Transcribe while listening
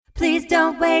Please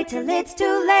don't wait till it's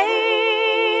too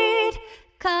late.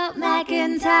 Call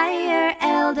McIntyre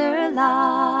Elder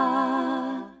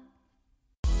Law.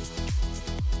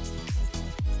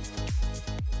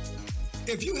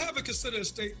 If you haven't considered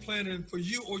estate planning for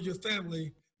you or your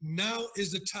family, now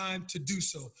is the time to do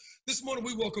so. This morning,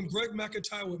 we welcome Greg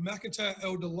McIntyre with McIntyre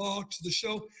Elder Law to the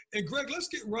show. And Greg, let's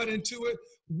get right into it.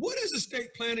 What is estate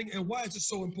planning and why is it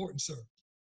so important, sir?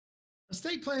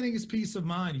 Estate planning is peace of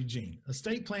mind, Eugene.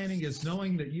 Estate planning is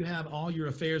knowing that you have all your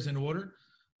affairs in order,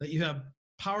 that you have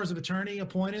powers of attorney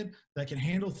appointed that can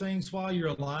handle things while you're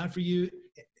alive for you,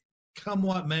 come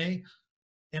what may.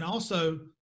 And also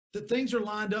that things are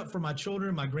lined up for my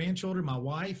children, my grandchildren, my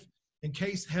wife, in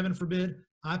case, heaven forbid,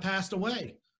 I passed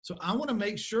away. So I want to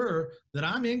make sure that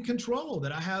I'm in control,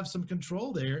 that I have some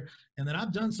control there, and that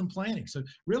I've done some planning. So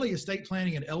really, estate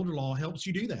planning and elder law helps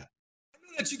you do that.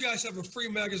 I know that you guys have a free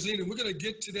magazine, and we're going to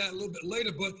get to that a little bit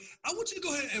later, but I want you to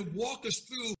go ahead and walk us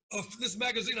through this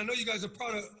magazine. I know you guys are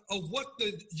proud of what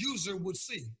the user would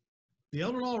see. The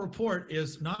Elder Law Report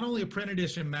is not only a print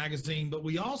edition magazine, but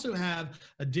we also have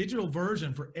a digital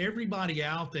version for everybody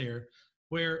out there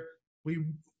where we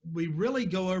really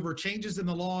go over changes in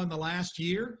the law in the last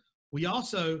year. We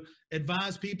also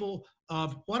advise people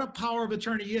of what a power of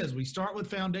attorney is. We start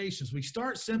with foundations. We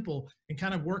start simple and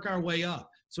kind of work our way up.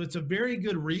 So it's a very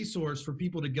good resource for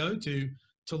people to go to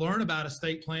learn about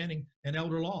estate planning and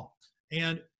elder law.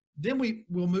 And then we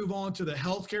will move on to the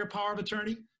healthcare power of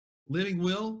attorney, living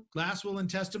will, last will, and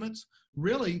testaments.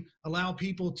 Really allow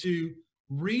people to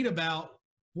read about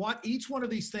what each one of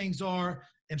these things are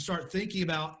and start thinking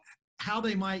about how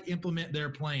they might implement their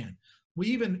plan. We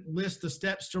even list the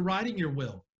steps to writing your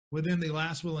will within the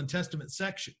last will and testament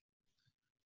section.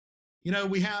 You know,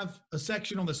 we have a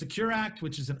section on the Secure Act,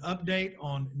 which is an update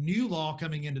on new law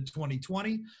coming into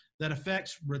 2020 that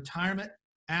affects retirement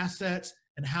assets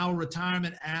and how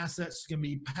retirement assets can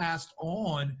be passed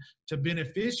on to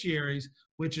beneficiaries,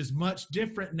 which is much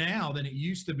different now than it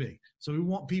used to be. So we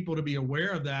want people to be aware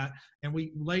of that, and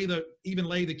we lay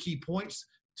the key points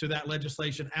to that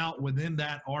legislation out within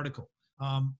that article.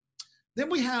 Then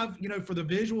we have, you know, for the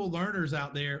visual learners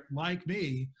out there like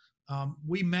me,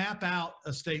 we map out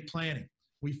estate planning.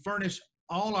 We furnish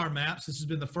all our maps. This has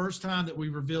been the first time that we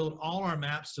revealed all our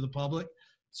maps to the public.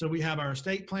 So we have our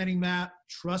estate planning map,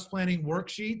 trust planning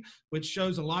worksheet, which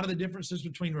shows a lot of the differences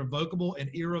between revocable and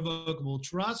irrevocable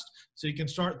trust. So you can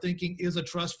start thinking, is a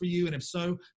trust for you? And if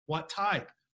so, what type?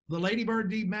 The Ladybird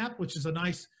deed map, which is a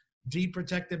nice deed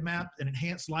protected map, an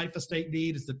enhanced life estate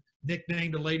deed is the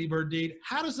nickname to Ladybird deed.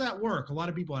 How does that work? A lot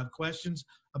of people have questions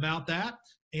about that,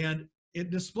 and it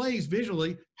displays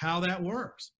visually how that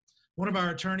works. One of our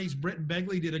attorneys, Britton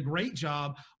Begley, did a great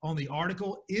job on the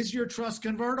article, Is Your Trust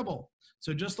Convertible?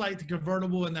 So just like the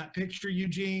convertible in that picture,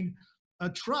 Eugene, a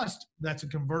trust that's a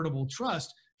convertible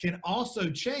trust can also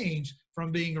change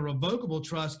from being a revocable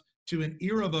trust to an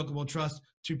irrevocable trust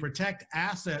to protect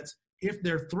assets if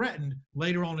they're threatened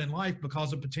later on in life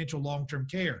because of potential long-term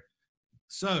care.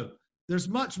 So there's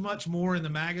much, much more in the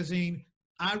magazine.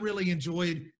 I really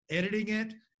enjoyed editing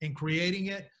it and creating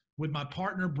it with my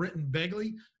partner, Britton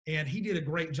Begley, and he did a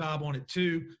great job on it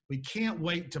too. We can't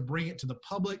wait to bring it to the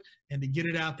public and to get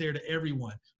it out there to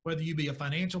everyone, whether you be a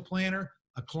financial planner,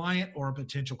 a client, or a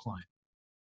potential client.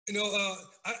 You know,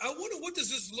 I wonder, what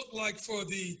does this look like for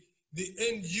the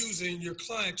end user and your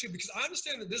client too? Because I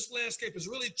understand that this landscape has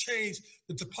really changed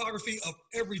the topography of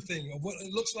everything, of what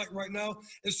it looks like right now.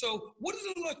 And so what does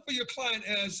it look like for your client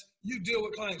as you deal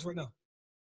with clients right now?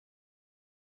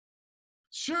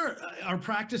 Sure, our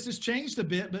practice has changed a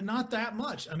bit, but not that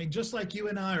much. I mean, just like you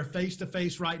and I are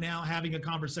face-to-face right now having a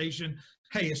conversation,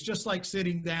 hey, it's just like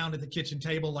sitting down at the kitchen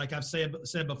table, like I've said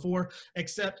before,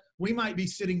 except we might be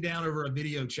sitting down over a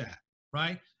video chat,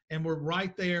 right? And we're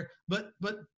right there. But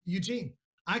Eugene,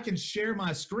 I can share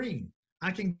my screen.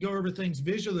 I can go over things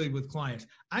visually with clients.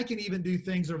 I can even do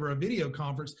things over a video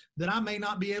conference that I may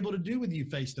not be able to do with you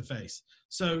face-to-face.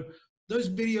 So those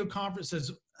video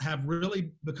conferences have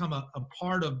really become a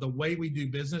part of the way we do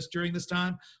business during this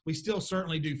time. We still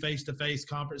certainly do face-to-face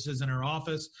conferences in our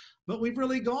office, but we've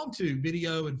really gone to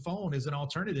video and phone as an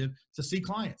alternative to see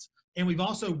clients. And we've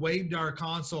also waived our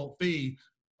consult fee.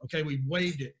 Okay, we've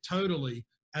waived it totally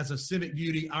as a civic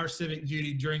duty, our civic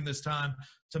duty during this time,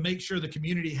 to make sure the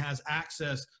community has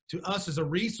access to us as a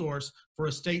resource for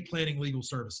estate planning legal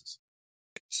services.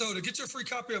 So to get your free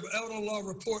copy of Elder Law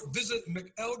Report, visit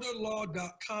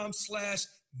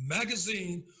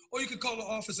mcelderlaw.com/magazine, or you can call the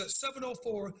office at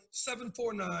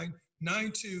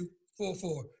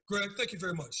 704-749-9244. Greg, thank you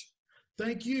very much.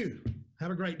 Thank you.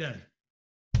 Have a great day.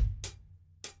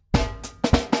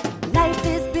 Life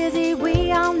is busy,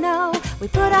 we all know. We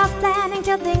put off planning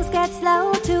till things get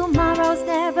slow. Tomorrow's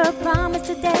never promised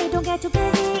today. Don't get too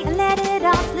busy and let it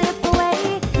all slip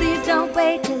away. Please don't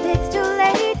wait till it's too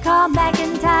late. Call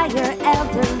McIntyre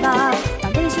Elder Law.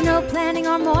 Foundational planning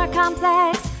or more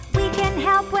complex. We can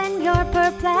help when you're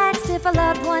perplexed. If a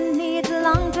loved one needs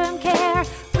long-term care,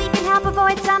 we can help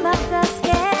avoid some of the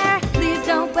scare. Please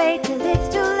don't wait till it's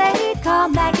too late. Call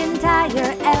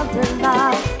McIntyre Elder Law.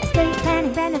 Estate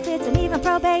planning, benefits, and even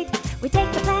probate. We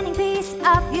take the planning piece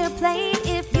off your plate.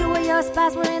 If you or your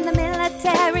spouse were in the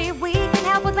military, we can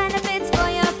help with benefits for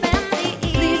your family.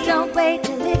 Please don't wait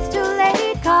till it's too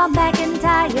late. Call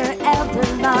McIntyre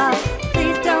Elder Law.